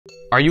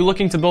Are you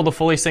looking to build a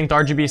fully synced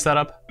RGB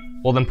setup?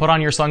 Well then put on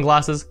your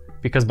sunglasses,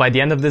 because by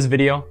the end of this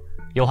video,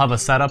 you'll have a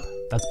setup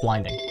that's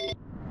blinding.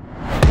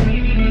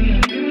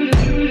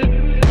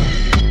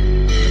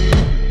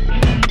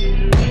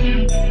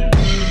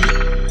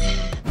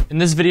 In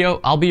this video,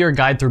 I'll be your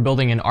guide through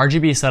building an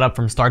RGB setup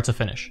from start to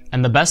finish.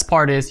 And the best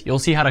part is, you'll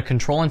see how to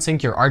control and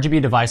sync your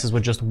RGB devices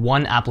with just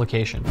one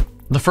application.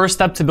 The first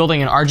step to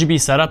building an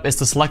RGB setup is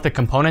to select the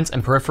components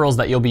and peripherals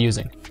that you'll be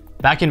using.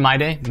 Back in my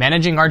day,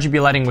 managing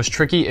RGB lighting was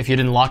tricky if you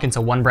didn't lock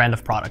into one brand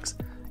of products.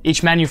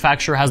 Each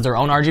manufacturer has their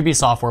own RGB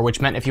software, which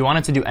meant if you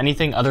wanted to do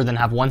anything other than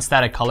have one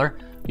static color,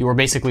 you were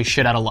basically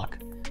shit out of luck.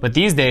 But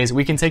these days,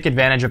 we can take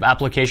advantage of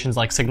applications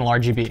like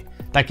SignalRGB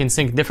that can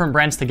sync different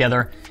brands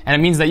together, and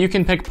it means that you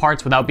can pick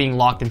parts without being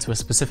locked into a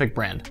specific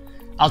brand.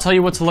 I'll tell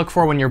you what to look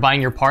for when you're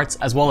buying your parts,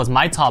 as well as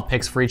my top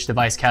picks for each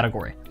device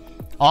category.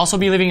 I'll also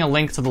be leaving a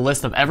link to the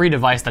list of every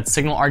device that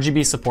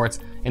SignalRGB supports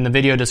in the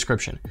video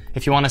description,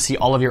 if you want to see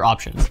all of your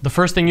options. The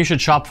first thing you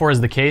should shop for is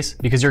the case,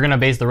 because you're going to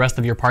base the rest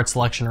of your part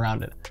selection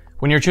around it.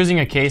 When you're choosing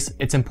a case,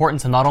 it's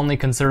important to not only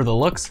consider the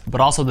looks, but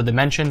also the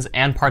dimensions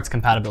and parts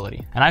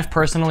compatibility. And I've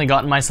personally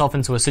gotten myself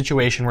into a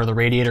situation where the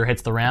radiator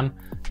hits the RAM,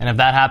 and if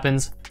that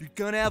happens, you're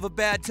gonna have a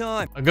bad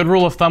time. A good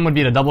rule of thumb would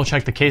be to double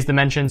check the case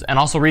dimensions and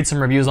also read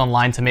some reviews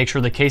online to make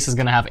sure the case is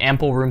gonna have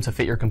ample room to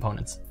fit your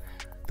components.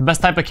 The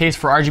best type of case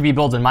for RGB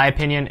builds, in my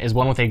opinion, is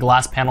one with a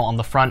glass panel on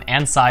the front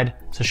and side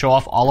to show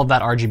off all of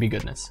that RGB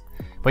goodness.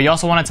 But you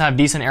also want it to have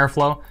decent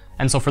airflow,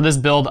 and so for this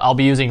build, I'll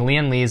be using Lee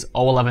 & Lee's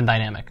 011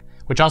 Dynamic,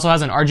 which also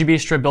has an RGB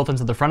strip built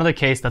into the front of the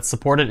case that's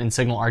supported in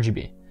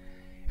SignalRGB.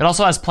 It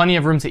also has plenty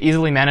of room to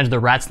easily manage the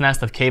rat's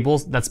nest of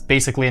cables that's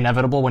basically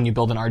inevitable when you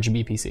build an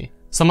RGB PC.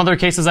 Some other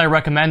cases I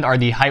recommend are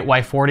the Height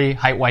Y40,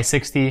 Height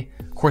Y60,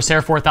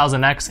 Corsair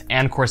 4000X,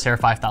 and Corsair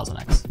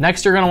 5000X.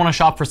 Next, you're going to want to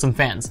shop for some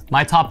fans.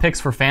 My top picks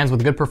for fans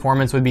with good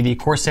performance would be the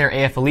Corsair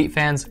AF Elite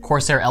fans,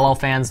 Corsair LL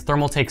fans,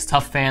 Thermaltake's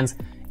Tough fans,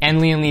 and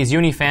Lee & Lee's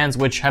Uni fans,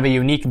 which have a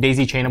unique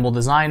daisy chainable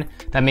design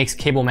that makes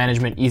cable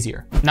management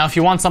easier. Now, if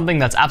you want something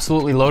that's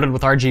absolutely loaded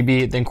with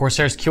RGB, then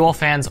Corsair's QL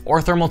fans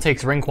or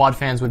Thermaltake's Ring Quad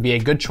fans would be a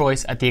good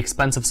choice at the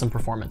expense of some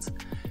performance.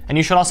 And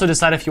you should also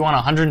decide if you want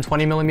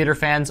 120mm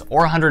fans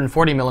or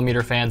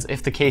 140mm fans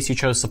if the case you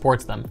chose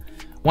supports them.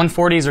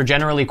 140s are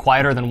generally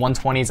quieter than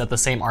 120s at the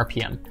same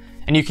RPM,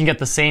 and you can get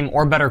the same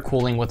or better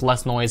cooling with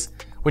less noise,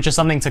 which is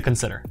something to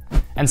consider.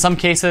 And some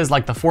cases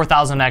like the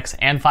 4000X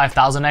and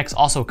 5000X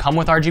also come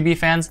with RGB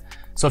fans,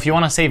 so if you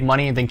want to save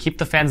money, then keep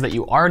the fans that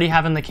you already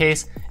have in the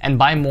case and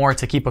buy more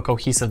to keep a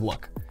cohesive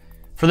look.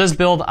 For this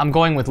build, I'm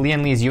going with Lee &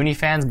 Lee's Uni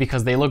fans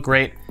because they look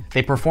great,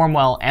 they perform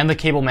well, and the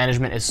cable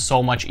management is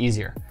so much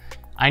easier.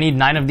 I need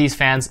 9 of these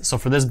fans, so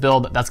for this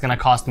build, that's going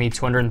to cost me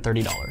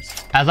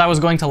 $230. As I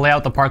was going to lay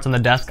out the parts on the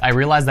desk, I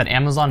realized that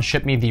Amazon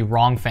shipped me the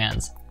wrong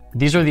fans.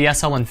 These are the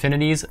SL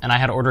Infinities, and I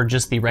had ordered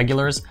just the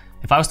regulars.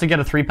 If I was to get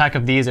a 3-pack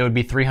of these, it would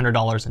be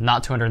 $300,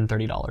 not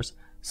 $230.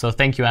 So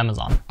thank you,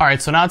 Amazon.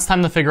 Alright, so now it's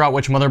time to figure out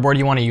which motherboard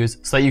you want to use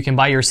so that you can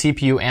buy your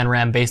CPU and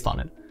RAM based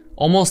on it.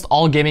 Almost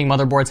all gaming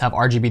motherboards have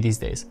RGB these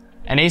days,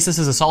 and Asus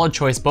is a solid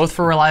choice both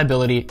for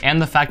reliability and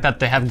the fact that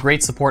they have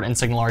great support in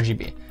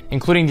SignalRGB,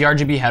 including the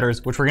RGB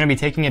headers, which we're going to be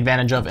taking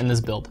advantage of in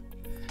this build.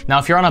 Now,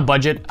 if you're on a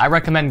budget, I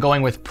recommend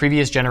going with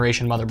previous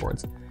generation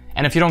motherboards.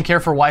 And if you don't care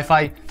for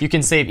Wi-Fi, you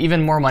can save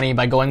even more money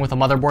by going with a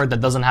motherboard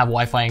that doesn't have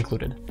Wi-Fi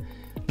included.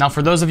 Now,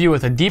 for those of you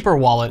with a deeper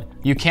wallet,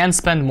 you can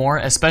spend more,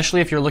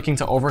 especially if you're looking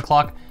to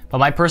overclock, but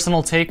my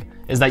personal take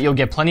is that you'll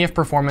get plenty of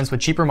performance with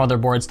cheaper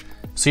motherboards,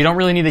 so you don't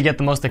really need to get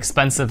the most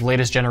expensive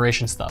latest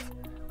generation stuff.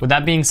 With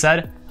that being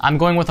said, I'm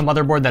going with a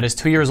motherboard that is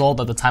 2 years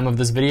old at the time of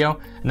this video,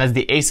 and that's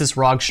the Asus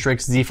ROG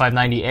Strix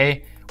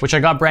Z590A, which I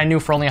got brand new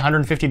for only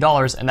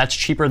 $150, and that's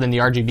cheaper than the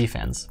RGB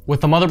fans. With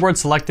the motherboard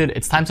selected,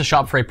 it's time to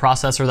shop for a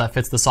processor that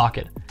fits the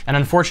socket. And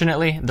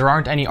unfortunately, there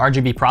aren't any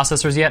RGB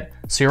processors yet,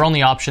 so your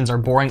only options are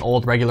boring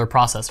old regular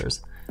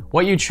processors.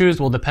 What you choose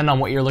will depend on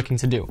what you're looking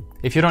to do.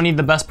 If you don't need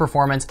the best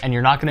performance and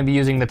you're not going to be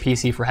using the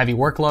PC for heavy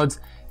workloads,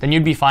 then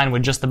you'd be fine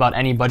with just about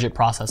any budget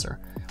processor.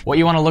 What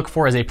you want to look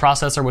for is a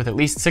processor with at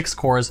least 6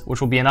 cores, which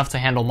will be enough to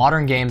handle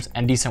modern games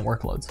and decent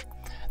workloads.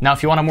 Now,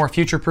 if you want a more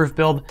future-proof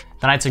build,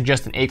 then I'd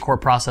suggest an 8-core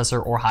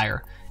processor or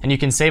higher, and you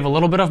can save a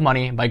little bit of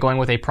money by going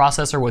with a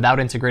processor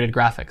without integrated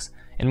graphics.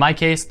 In my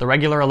case, the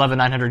regular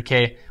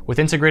 11900K with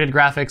integrated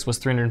graphics was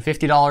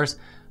 $350,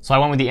 so I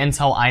went with the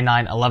Intel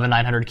i9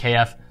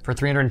 11900KF for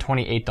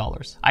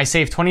 $328. I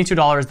saved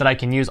 $22 that I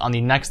can use on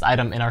the next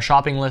item in our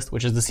shopping list,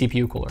 which is the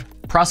CPU cooler.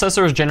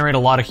 Processors generate a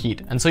lot of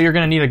heat, and so you're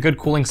going to need a good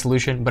cooling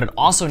solution, but it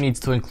also needs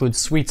to include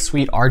sweet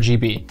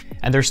RGB.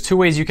 And there's 2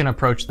 ways you can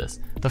approach this.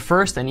 The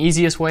first and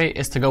easiest way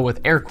is to go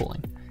with air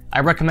cooling. I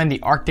recommend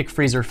the Arctic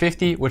Freezer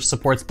 50, which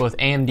supports both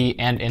AMD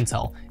and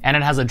Intel, and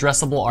it has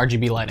addressable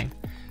RGB lighting.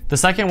 The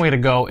second way to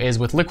go is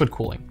with liquid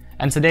cooling,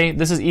 and today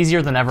this is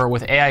easier than ever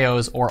with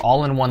AIOs or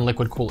all-in-one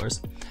liquid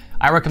coolers.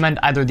 I recommend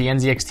either the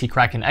NZXT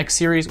Kraken X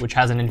series, which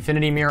has an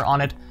infinity mirror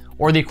on it,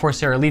 or the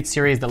Corsair Elite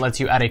series that lets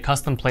you add a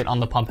custom plate on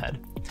the pump head.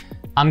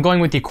 I'm going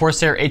with the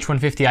Corsair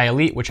H150i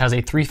Elite, which has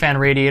a 3-fan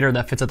radiator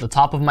that fits at the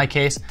top of my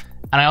case,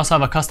 and I also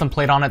have a custom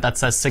plate on it that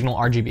says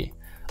SignalRGB.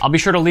 I'll be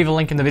sure to leave a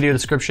link in the video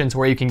description to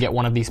where you can get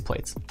one of these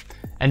plates.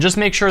 And just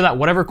make sure that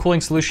whatever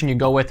cooling solution you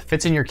go with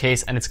fits in your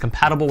case and it's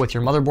compatible with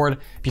your motherboard,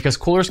 because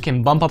coolers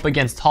can bump up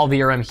against tall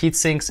VRM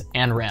heatsinks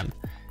and RAM.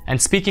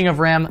 And speaking of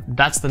RAM,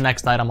 that's the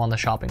next item on the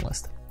shopping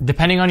list.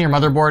 Depending on your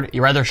motherboard,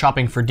 you're either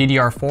shopping for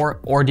DDR4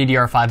 or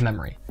DDR5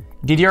 memory.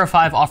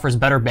 DDR5 offers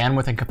better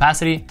bandwidth and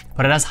capacity,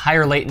 but it has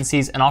higher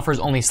latencies and offers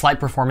only slight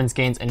performance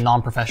gains in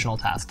non-professional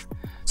tasks.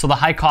 So the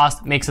high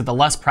cost makes it the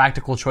less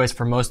practical choice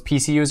for most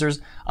PC users,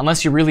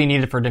 unless you really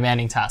need it for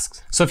demanding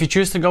tasks. So if you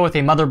choose to go with a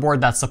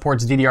motherboard that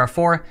supports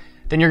DDR4,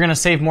 then you're going to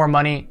save more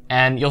money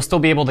and you'll still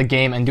be able to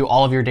game and do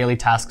all of your daily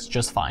tasks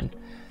just fine.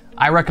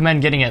 I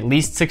recommend getting at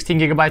least 16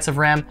 gigabytes of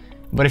RAM,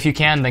 but if you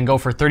can, then go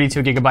for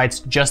 32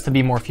 gigabytes just to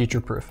be more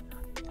future-proof.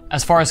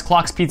 As far as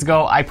clock speeds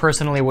go, I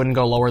personally wouldn't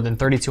go lower than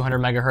 3200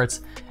 megahertz,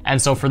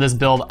 and so for this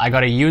build, I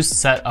got a used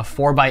set of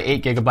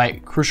 4x8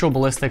 gigabyte Crucial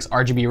Ballistics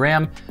RGB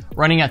RAM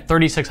running at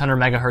 3600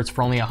 megahertz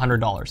for only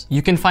 $100.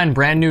 You can find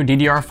brand new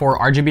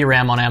DDR4 RGB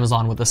RAM on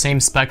Amazon with the same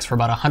specs for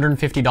about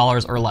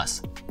 $150 or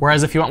less.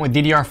 Whereas if you went with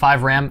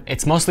DDR5 RAM,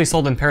 it's mostly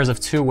sold in pairs of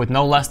 2 with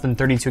no less than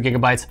 32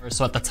 gigabytes,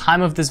 so at the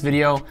time of this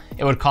video,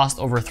 it would cost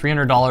over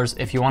 $300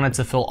 if you wanted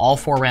to fill all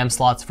 4 RAM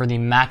slots for the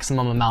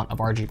maximum amount of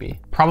RGB.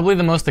 Probably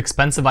the most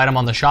expensive item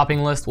on the shopping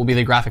list will be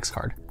the graphics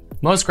card.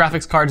 Most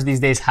graphics cards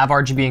these days have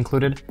RGB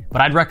included, but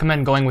I'd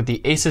recommend going with the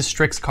Asus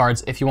Strix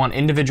cards if you want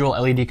individual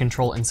LED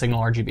control in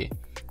SignalRGB.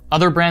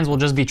 Other brands will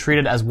just be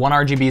treated as one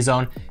RGB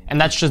zone, and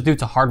that's just due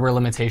to hardware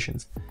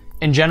limitations.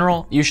 In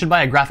general, you should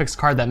buy a graphics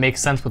card that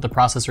makes sense with the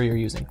processor you're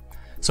using.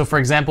 So for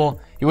example,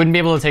 you wouldn't be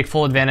able to take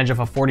full advantage of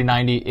a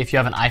 4090 if you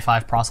have an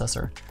i5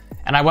 processor.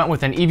 And I went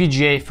with an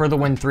EVGA For the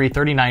Win 3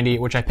 3090,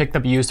 which I picked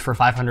up used for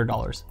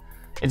 $500.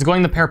 It's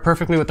going to pair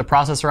perfectly with the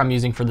processor I'm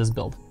using for this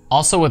build.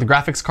 Also, with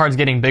graphics cards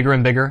getting bigger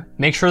and bigger,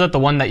 make sure that the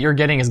one that you're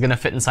getting is going to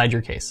fit inside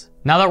your case.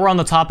 Now that we're on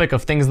the topic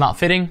of things not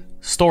fitting,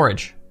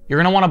 storage. You're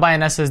going to want to buy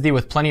an SSD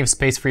with plenty of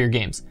space for your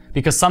games,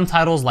 because some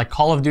titles like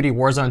Call of Duty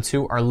Warzone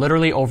 2 are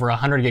literally over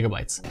 100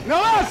 gigabytes.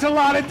 Now that's a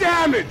lot of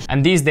damage!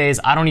 And these days,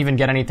 I don't even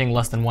get anything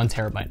less than 1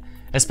 terabyte,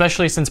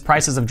 especially since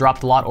prices have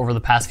dropped a lot over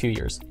the past few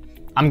years.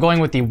 I'm going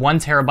with the 1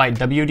 terabyte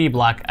WD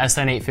Black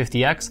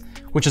SN850X,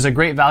 which is a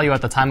great value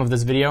at the time of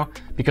this video,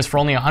 because for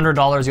only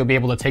 $100 you'll be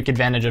able to take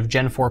advantage of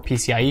Gen 4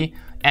 PCIe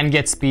and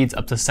get speeds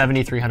up to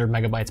 7300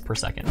 megabytes per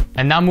second.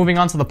 And now moving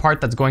on to the part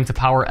that's going to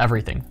power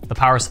everything, the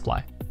power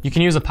supply. You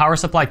can use a power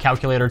supply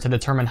calculator to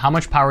determine how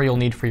much power you'll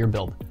need for your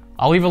build.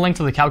 I'll leave a link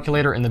to the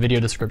calculator in the video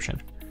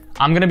description.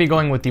 I'm going to be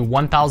going with the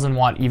 1000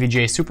 watt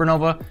EVGA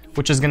Supernova,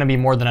 which is going to be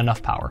more than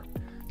enough power.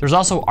 There's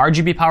also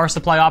RGB power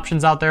supply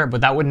options out there,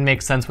 but that wouldn't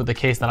make sense with the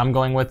case that I'm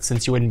going with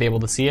since you wouldn't be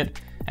able to see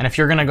it. And if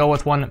you're going to go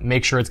with one,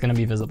 make sure it's going to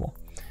be visible.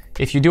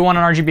 If you do want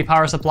an RGB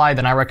power supply,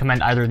 then I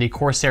recommend either the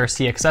Corsair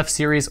CXF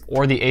series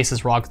or the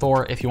Asus ROG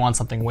Thor if you want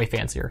something way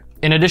fancier.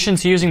 In addition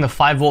to using the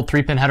 5V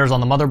 3-pin headers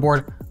on the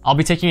motherboard, I'll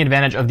be taking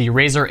advantage of the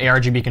Razer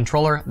ARGB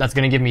controller that's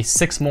going to give me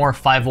 6 more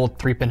 5V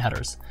 3-pin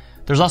headers.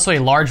 There's also a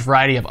large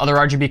variety of other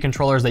RGB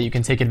controllers that you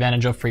can take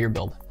advantage of for your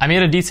build. I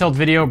made a detailed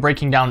video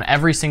breaking down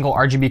every single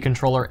RGB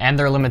controller and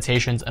their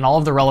limitations and all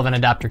of the relevant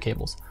adapter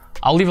cables.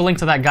 I'll leave a link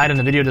to that guide in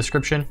the video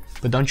description,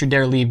 but don't you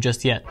dare leave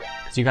just yet,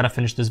 because you gotta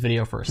finish this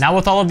video first. Now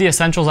with all of the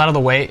essentials out of the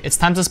way, it's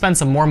time to spend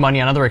some more money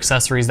on other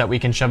accessories that we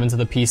can shove into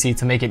the PC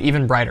to make it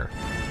even brighter.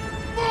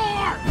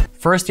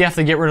 First, you have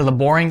to get rid of the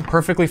boring,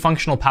 perfectly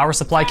functional power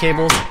supply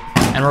cables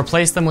and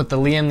replace them with the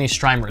Lian Li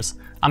Streimers.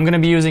 I'm going to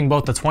be using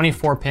both the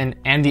 24-pin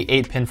and the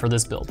 8-pin for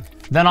this build.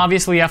 Then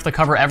obviously you have to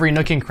cover every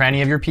nook and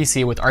cranny of your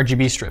PC with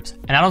RGB strips,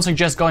 and I don't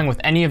suggest going with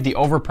any of the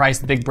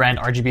overpriced big brand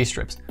RGB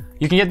strips.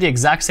 You can get the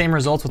exact same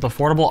results with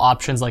affordable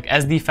options like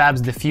EZDIY-FAB's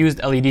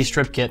diffused LED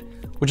strip kit,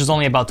 which is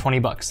only about 20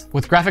 bucks.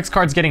 With graphics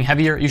cards getting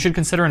heavier, you should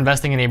consider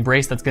investing in a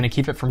brace that's going to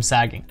keep it from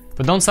sagging.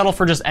 But don't settle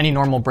for just any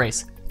normal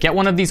brace. Get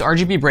one of these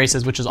RGB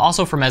braces, which is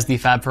also from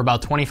EZDIY-FAB, for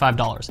about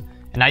 $25,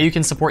 and now you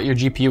can support your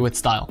GPU with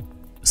style.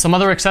 Some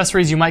other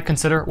accessories you might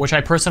consider, which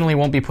I personally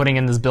won't be putting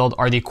in this build,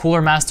 are the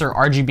Cooler Master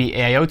RGB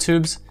AIO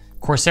tubes,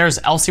 Corsair's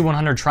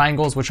LC100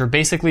 triangles, which are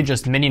basically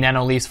just mini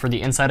nano leaves for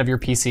the inside of your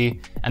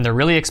PC, and they're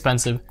really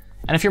expensive.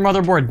 And if your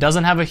motherboard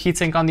doesn't have a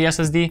heatsink on the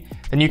SSD,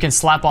 then you can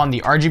slap on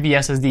the RGB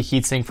SSD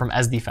heatsink from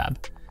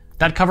EZDIY-FAB.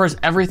 That covers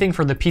everything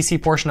for the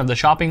PC portion of the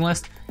shopping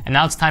list, and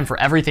now it's time for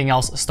everything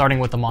else, starting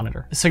with the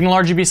monitor.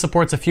 SignalRGB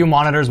supports a few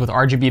monitors with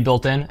RGB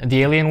built in,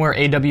 the Alienware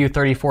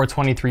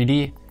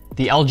AW3423D,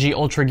 the LG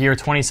UltraGear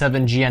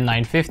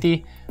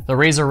 27GN950, the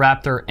Razer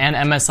Raptor, and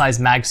MSI's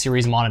Mag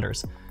series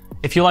monitors.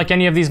 If you like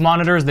any of these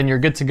monitors, then you're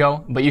good to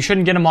go, but you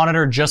shouldn't get a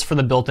monitor just for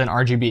the built-in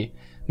RGB.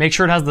 Make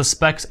sure it has the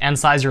specs and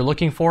size you're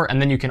looking for,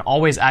 and then you can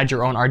always add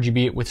your own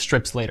RGB with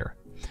strips later.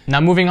 Now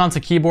moving on to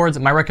keyboards,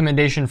 my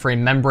recommendation for a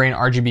membrane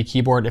RGB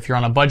keyboard if you're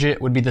on a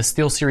budget would be the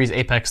SteelSeries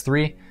Apex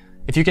 3.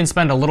 If you can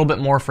spend a little bit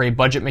more for a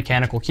budget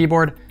mechanical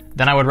keyboard,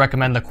 then I would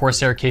recommend the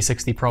Corsair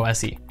K60 Pro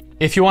SE.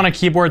 If you want a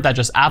keyboard that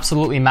just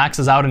absolutely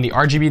maxes out in the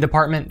RGB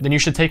department, then you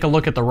should take a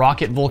look at the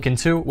Rocket Vulcan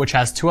 2, which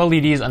has 2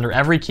 LEDs under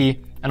every key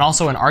and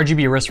also an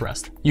RGB wrist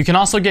rest. You can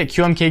also get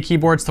QMK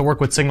keyboards to work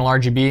with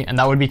SignalRGB, and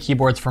that would be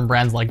keyboards from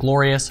brands like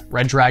Glorious,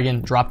 Red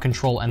Dragon, Drop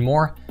Control, and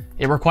more.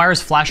 It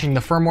requires flashing the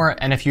firmware,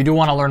 and if you do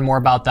want to learn more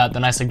about that,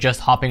 then I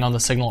suggest hopping on the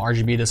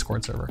SignalRGB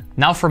Discord server.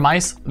 Now for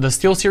mice, the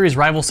SteelSeries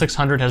Rival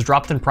 600 has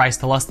dropped in price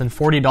to less than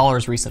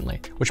 $40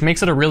 recently, which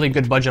makes it a really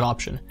good budget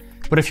option.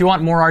 But if you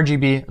want more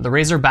RGB, the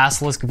Razer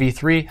Basilisk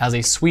V3 has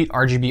a sweet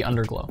RGB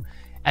underglow.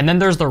 And then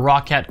there's the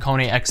Roccat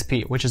Kone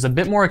XP, which is a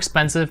bit more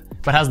expensive,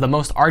 but has the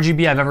most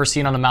RGB I've ever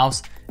seen on a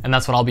mouse, and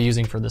that's what I'll be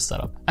using for this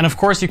setup. And of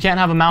course, you can't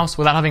have a mouse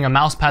without having a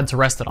mouse pad to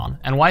rest it on.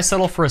 And why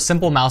settle for a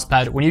simple mouse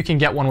pad when you can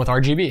get one with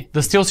RGB? The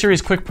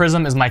SteelSeries Quick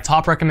Prism is my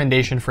top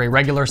recommendation for a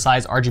regular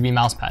size RGB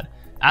mouse pad.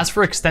 As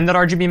for extended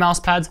RGB mouse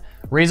pads,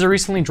 Razer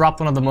recently dropped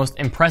one of the most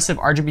impressive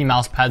RGB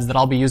mouse pads that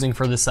I'll be using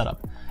for this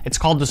setup. It's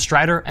called the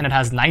Strider, and it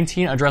has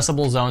 19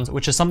 addressable zones,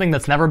 which is something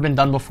that's never been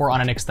done before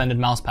on an extended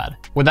mouse pad.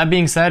 With that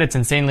being said, it's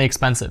insanely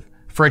expensive.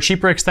 For a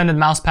cheaper extended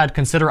mouse pad,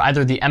 consider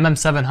either the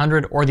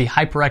MM700 or the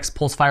HyperX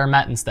Pulsefire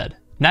Matte instead.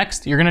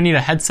 Next, you're going to need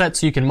a headset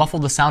so you can muffle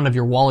the sound of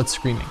your wallet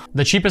screaming.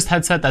 The cheapest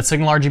headset that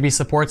SignalRGB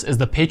supports is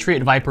the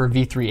Patriot Viper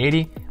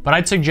V380, but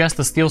I'd suggest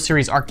the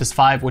SteelSeries Arctis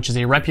 5, which is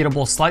a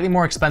reputable, slightly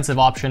more expensive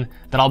option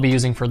that I'll be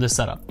using for this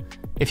setup.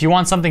 If you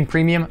want something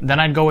premium, then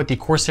I'd go with the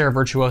Corsair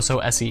Virtuoso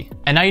SE.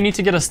 And now you need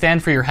to get a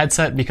stand for your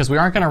headset because we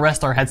aren't going to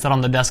rest our headset on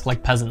the desk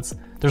like peasants.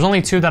 There's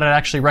only two that I'd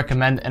actually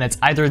recommend, and it's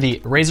either the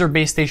Razer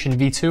Base Station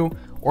V2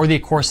 or the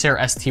Corsair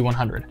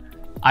ST100.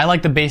 I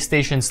like the base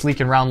station sleek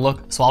and round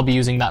look, so I'll be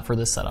using that for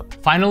this setup.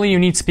 Finally, you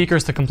need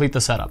speakers to complete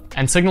the setup,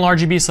 and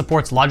SignalRGB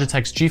supports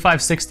Logitech's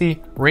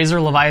G560,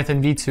 Razer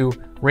Leviathan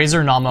V2,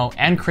 Razer Namo,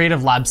 and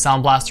Creative Labs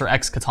Sound Blaster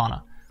X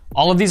Katana.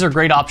 All of these are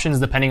great options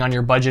depending on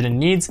your budget and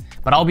needs,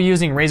 but I'll be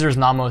using Razer's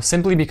Namo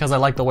simply because I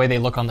like the way they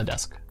look on the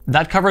desk.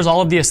 That covers all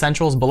of the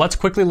essentials, but let's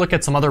quickly look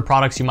at some other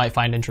products you might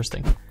find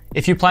interesting.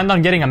 If you planned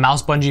on getting a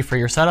mouse bungee for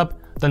your setup,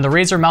 then the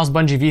Razer Mouse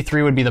Bungee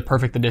V3 would be the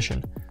perfect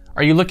addition.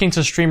 Are you looking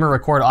to stream or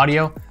record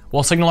audio?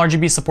 Well,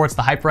 SignalRGB supports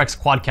the HyperX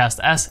Quadcast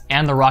S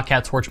and the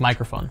Roccat Torch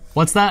microphone.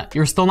 What's that?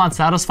 You're still not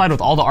satisfied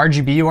with all the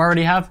RGB you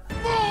already have?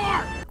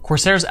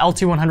 Corsair's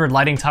LT100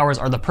 lighting towers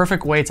are the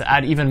perfect way to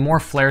add even more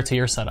flair to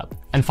your setup.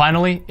 And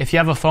finally, if you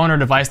have a phone or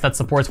device that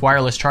supports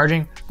wireless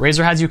charging,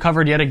 Razer has you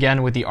covered yet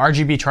again with the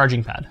RGB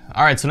charging pad.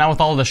 Alright, so now with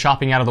all of the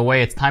shopping out of the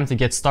way, it's time to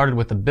get started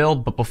with the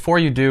build, but before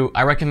you do,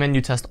 I recommend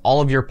you test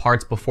all of your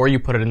parts before you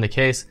put it in the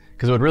case,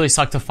 because it would really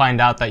suck to find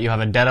out that you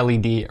have a dead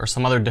LED or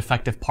some other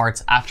defective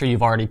parts after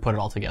you've already put it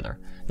all together.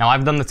 Now,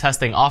 I've done the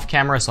testing off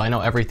camera, so I know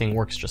everything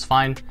works just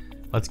fine.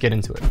 Let's get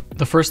into it.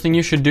 The first thing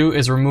you should do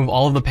is remove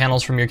all of the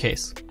panels from your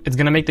case. It's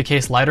going to make the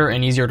case lighter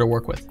and easier to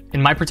work with.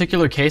 In my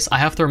particular case, I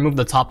have to remove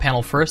the top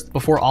panel first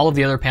before all of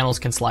the other panels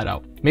can slide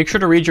out. Make sure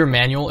to read your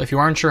manual if you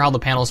aren't sure how the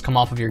panels come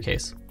off of your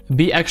case.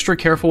 Be extra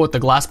careful with the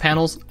glass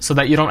panels so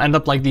that you don't end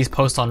up like these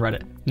posts on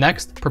Reddit.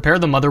 Next, prepare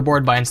the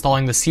motherboard by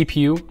installing the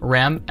CPU,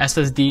 RAM,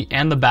 SSD,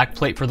 and the back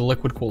plate for the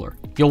liquid cooler.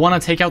 You'll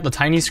want to take out the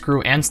tiny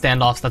screw and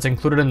standoffs that's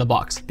included in the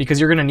box, because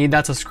you're going to need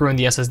that to screw in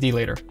the SSD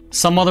later.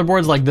 Some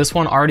motherboards like this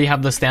one already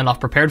have the standoff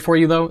prepared for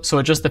you though, so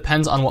it just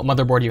depends on what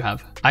motherboard you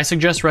have. I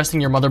suggest resting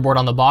your motherboard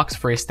on the box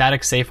for a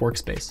static safe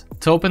workspace.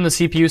 To open the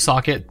CPU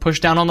socket, push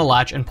down on the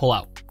latch and pull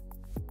out.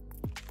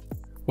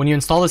 When you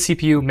install the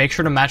CPU, make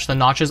sure to match the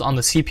notches on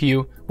the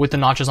CPU with the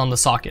notches on the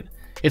socket.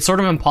 It's sort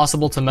of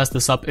impossible to mess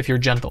this up if you're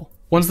gentle.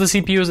 Once the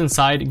CPU is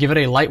inside, give it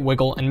a light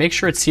wiggle and make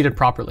sure it's seated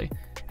properly,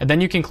 and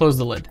then you can close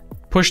the lid.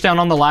 Push down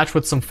on the latch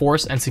with some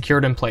force and secure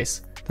it in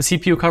place. The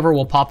CPU cover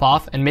will pop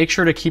off, and make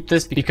sure to keep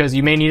this because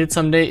you may need it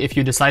someday if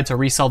you decide to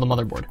resell the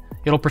motherboard.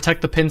 It'll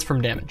protect the pins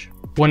from damage.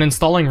 When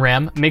installing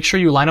RAM, make sure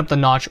you line up the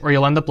notch or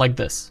you'll end up like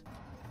this.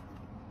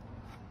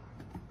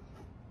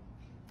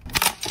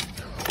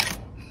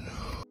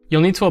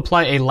 You'll need to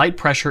apply a light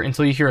pressure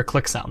until you hear a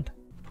click sound.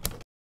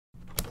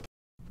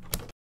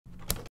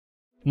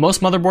 Most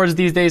motherboards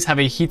these days have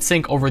a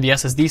heatsink over the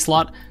SSD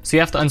slot, so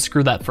you have to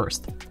unscrew that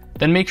first.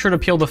 Then make sure to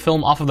peel the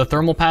film off of the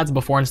thermal pads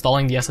before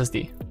installing the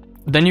SSD.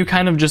 Then you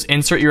kind of just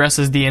insert your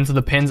SSD into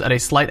the pins at a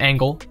slight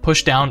angle,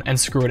 push down, and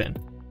screw it in.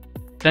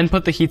 Then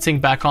put the heatsink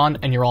back on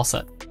and you're all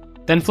set.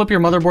 Then flip your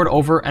motherboard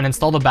over and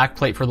install the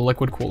backplate for the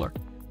liquid cooler.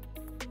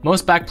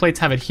 Most backplates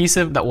have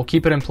adhesive that will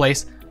keep it in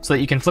place so that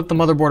you can flip the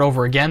motherboard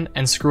over again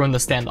and screw in the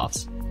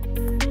standoffs.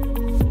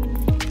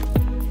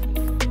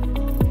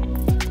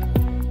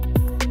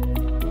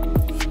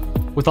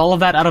 With all of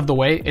that out of the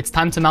way, it's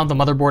time to mount the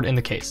motherboard in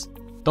the case.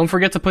 Don't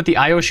forget to put the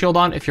I/O shield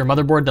on if your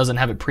motherboard doesn't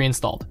have it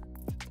pre-installed.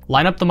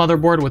 Line up the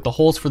motherboard with the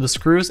holes for the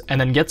screws and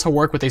then get to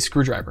work with a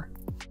screwdriver.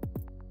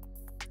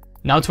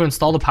 Now to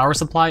install the power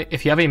supply,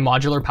 if you have a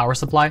modular power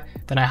supply,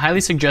 then I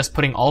highly suggest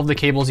putting all of the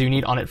cables you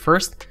need on it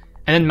first,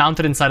 and then mount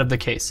it inside of the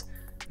case.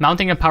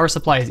 Mounting a power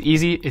supply is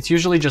easy, it's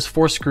usually just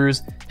 4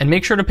 screws, and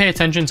make sure to pay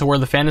attention to where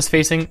the fan is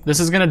facing. This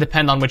is going to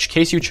depend on which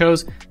case you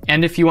chose,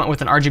 and if you went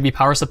with an RGB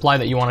power supply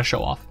that you want to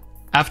show off.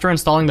 After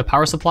installing the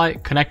power supply,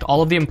 connect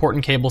all of the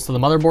important cables to the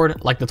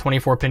motherboard, like the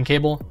 24-pin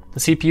cable, the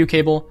CPU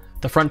cable,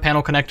 the front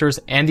panel connectors,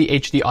 and the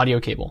HD audio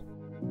cable.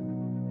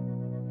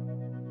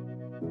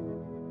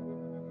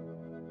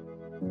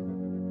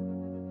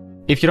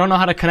 If you don't know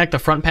how to connect the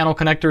front panel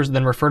connectors,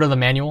 then refer to the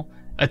manual.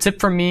 A tip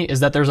from me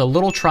is that there's a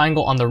little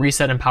triangle on the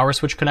reset and power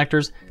switch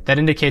connectors that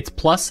indicates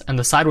plus, and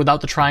the side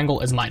without the triangle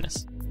is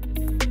minus.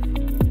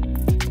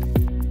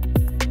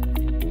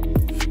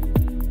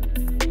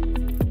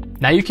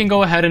 Now you can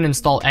go ahead and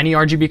install any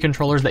RGB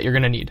controllers that you're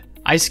going to need.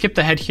 I skipped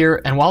ahead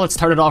here, and while it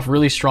started off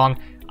really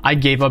strong, I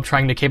gave up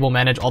trying to cable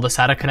manage all the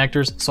SATA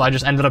connectors, so I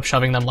just ended up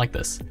shoving them like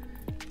this.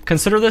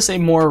 Consider this a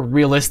more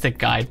realistic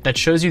guide that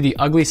shows you the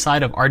ugly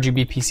side of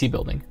RGB PC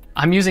building.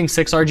 I'm using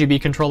 6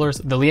 RGB controllers,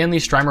 the Lian Li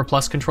Strimer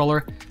Plus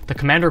controller, the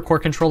Commander Core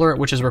controller,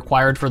 which is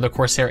required for the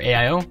Corsair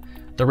AIO,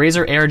 the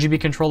Razer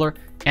ARGB controller,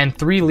 and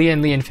 3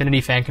 Lian Li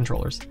Infinity fan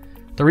controllers.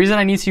 The reason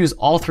I need to use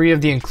all 3 of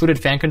the included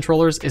fan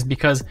controllers is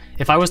because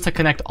if I was to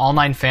connect all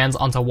 9 fans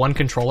onto one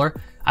controller,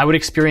 I would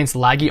experience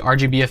laggy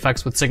RGB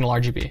effects with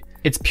SignalRGB.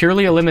 It's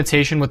purely a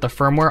limitation with the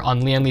firmware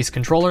on Lian Li's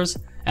controllers,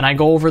 and I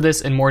go over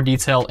this in more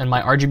detail in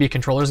my RGB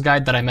controllers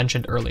guide that I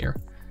mentioned earlier.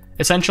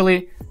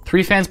 Essentially,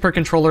 3 fans per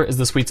controller is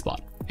the sweet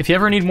spot. If you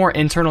ever need more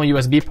internal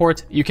USB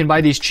ports, you can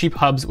buy these cheap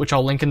hubs, which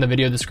I'll link in the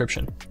video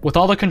description. With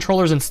all the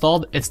controllers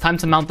installed, it's time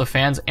to mount the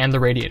fans and the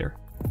radiator.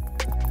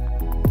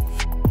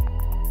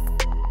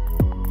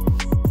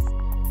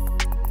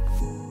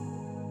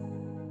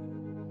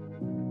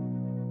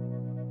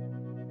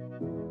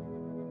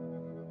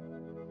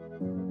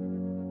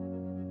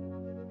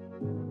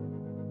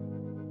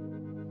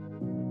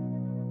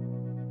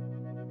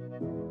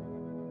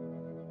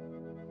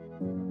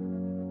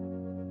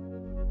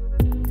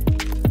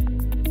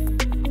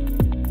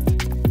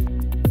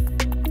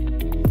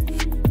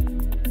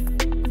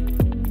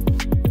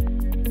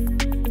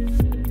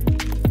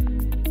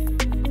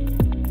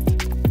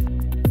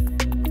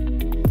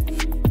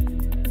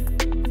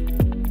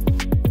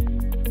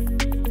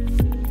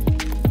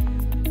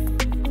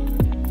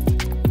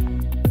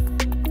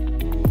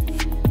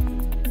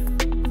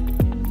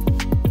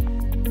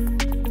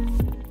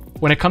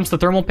 When it comes to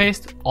thermal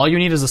paste, all you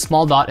need is a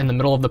small dot in the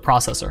middle of the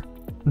processor.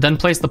 Then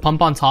place the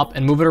pump on top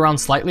and move it around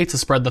slightly to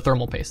spread the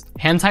thermal paste.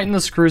 Hand tighten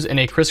the screws in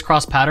a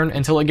crisscross pattern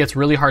until it gets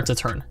really hard to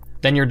turn.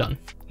 Then you're done.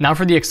 Now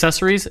for the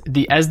accessories,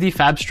 the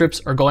EZDIY-FAB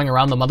strips are going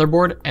around the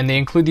motherboard, and they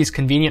include these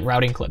convenient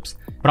routing clips.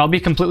 But I'll be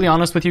completely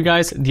honest with you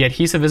guys, the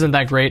adhesive isn't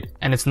that great,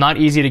 and it's not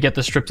easy to get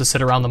the strip to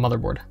sit around the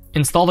motherboard.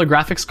 Install the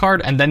graphics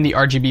card and then the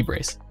RGB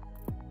brace.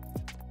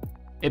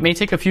 It may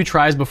take a few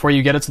tries before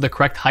you get it to the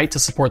correct height to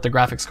support the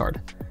graphics card.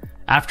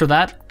 After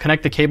that,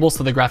 connect the cables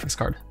to the graphics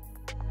card.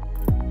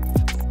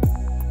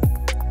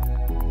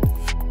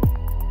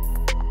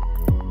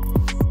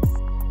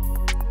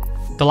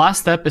 The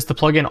last step is to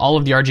plug in all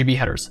of the RGB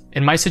headers.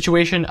 In my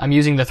situation, I'm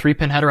using the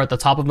 3-pin header at the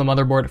top of the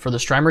motherboard for the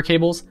Strimer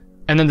cables,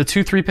 and then the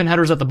 2 3-pin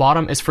headers at the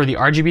bottom is for the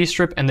RGB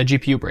strip and the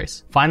GPU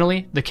brace.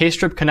 Finally, the case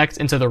strip connects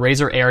into the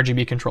Razer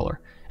ARGB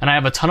controller, and I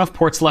have a ton of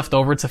ports left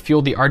over to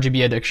fuel the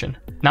RGB addiction.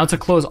 Now to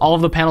close all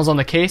of the panels on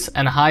the case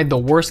and hide the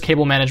worst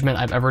cable management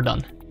I've ever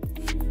done.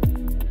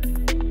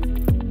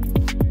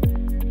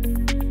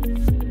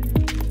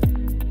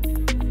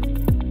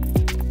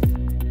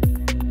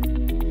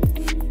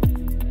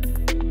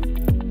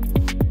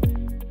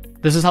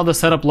 This is how the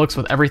setup looks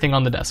with everything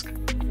on the desk.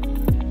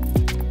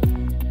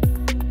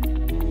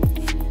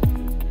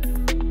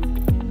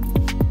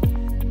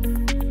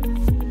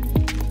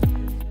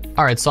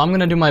 Alright, so I'm going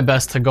to do my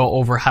best to go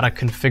over how to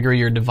configure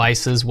your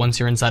devices once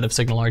you're inside of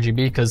SignalRGB,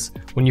 because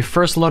when you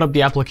first load up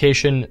the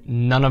application,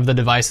 none of the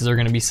devices are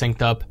going to be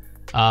synced up.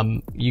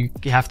 You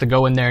have to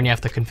go in there and you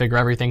have to configure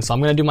everything, so I'm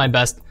going to do my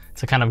best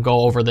to kind of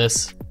go over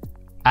this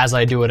as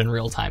I do it in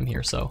real time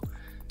here. So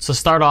to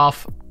start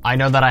off, I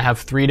know that I have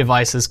 3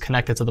 devices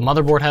connected to the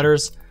motherboard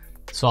headers,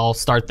 so I'll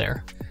start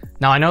there.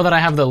 Now I know that I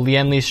have the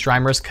Lian Li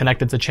Strimers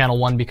connected to channel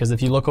 1 because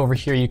if you look over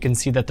here, you can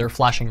see that they're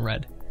flashing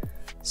red.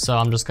 So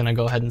I'm just gonna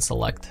go ahead and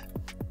select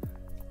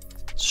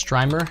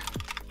Strimer,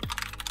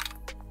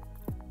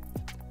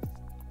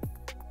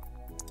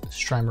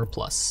 Strimer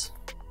Plus.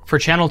 For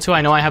channel 2,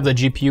 I know I have the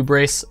GPU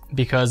brace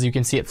because you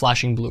can see it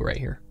flashing blue right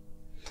here.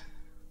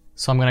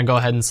 So I'm gonna go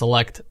ahead and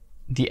select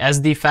the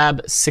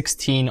EZDIY-FAB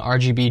 16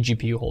 RGB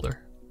GPU holder.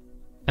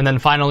 And then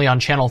finally on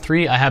channel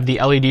 3, I have the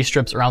LED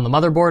strips around the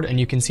motherboard and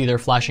you can see they're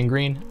flashing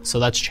green, so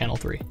that's channel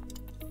 3.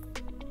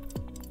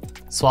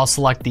 So I'll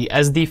select the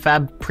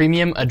EZDIY-FAB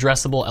Premium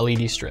Addressable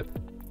LED strip.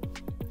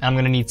 And I'm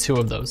gonna need 2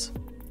 of those.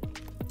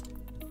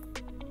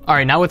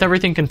 Alright, now with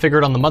everything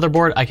configured on the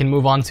motherboard, I can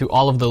move on to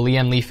all of the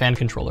Lian Li fan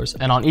controllers.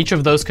 And on each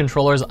of those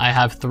controllers, I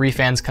have 3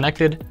 fans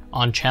connected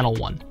on channel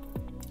 1.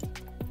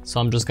 So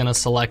I'm just gonna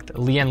select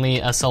Lian Li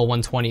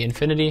SL120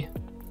 Infinity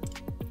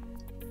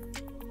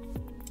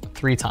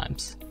 3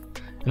 times.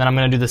 And then I'm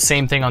gonna do the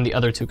same thing on the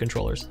other 2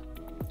 controllers.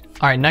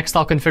 Alright, next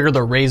I'll configure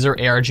the Razer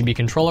ARGB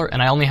controller,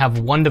 and I only have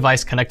 1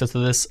 device connected to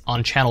this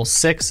on channel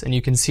 6, and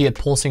you can see it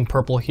pulsing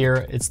purple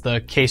here. It's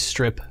the case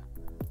strip.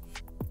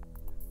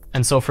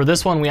 And so for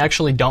this one, we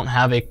actually don't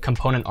have a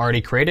component already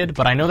created,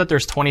 but I know that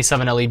there's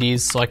 27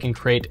 LEDs, so I can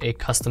create a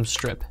custom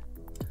strip.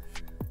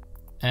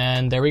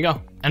 And there we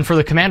go. And for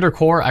the Commander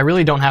Core, I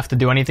really don't have to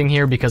do anything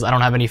here because I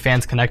don't have any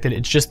fans connected.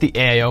 It's just the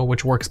AIO,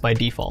 which works by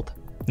default.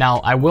 Now,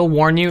 I will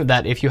warn you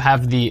that if you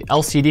have the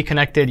LCD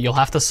connected, you'll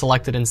have to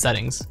select it in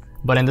settings.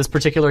 But in this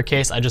particular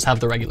case, I just have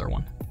the regular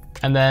one.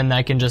 And then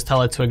I can just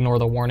tell it to ignore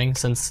the warning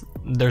since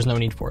there's no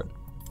need for it.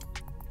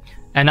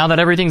 And now that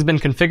everything's been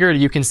configured,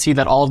 you can see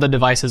that all of the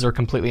devices are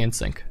completely in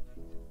sync.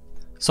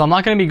 So I'm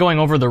not going to be going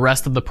over the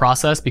rest of the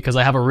process because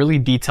I have a really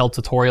detailed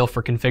tutorial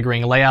for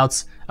configuring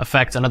layouts,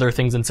 effects, and other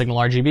things in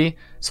SignalRGB.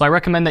 So I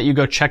recommend that you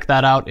go check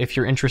that out if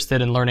you're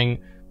interested in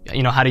learning,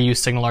 how to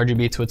use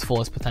SignalRGB to its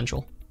fullest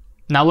potential.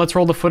 Now let's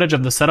roll the footage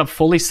of the setup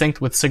fully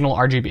synced with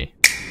SignalRGB.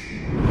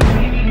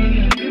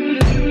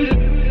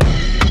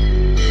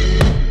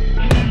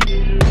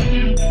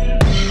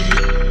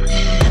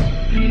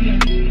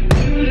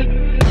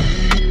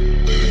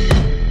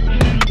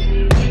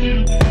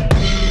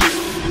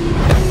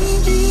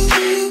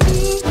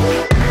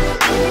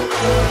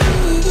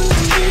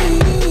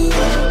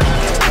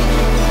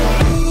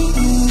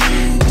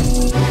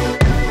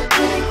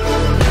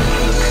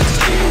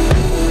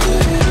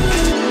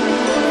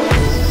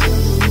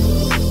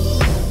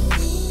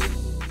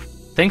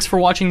 Thanks for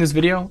watching this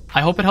video. I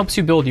hope it helps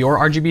you build your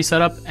RGB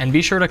setup, and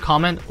be sure to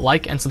comment,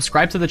 like, and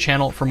subscribe to the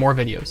channel for more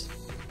videos.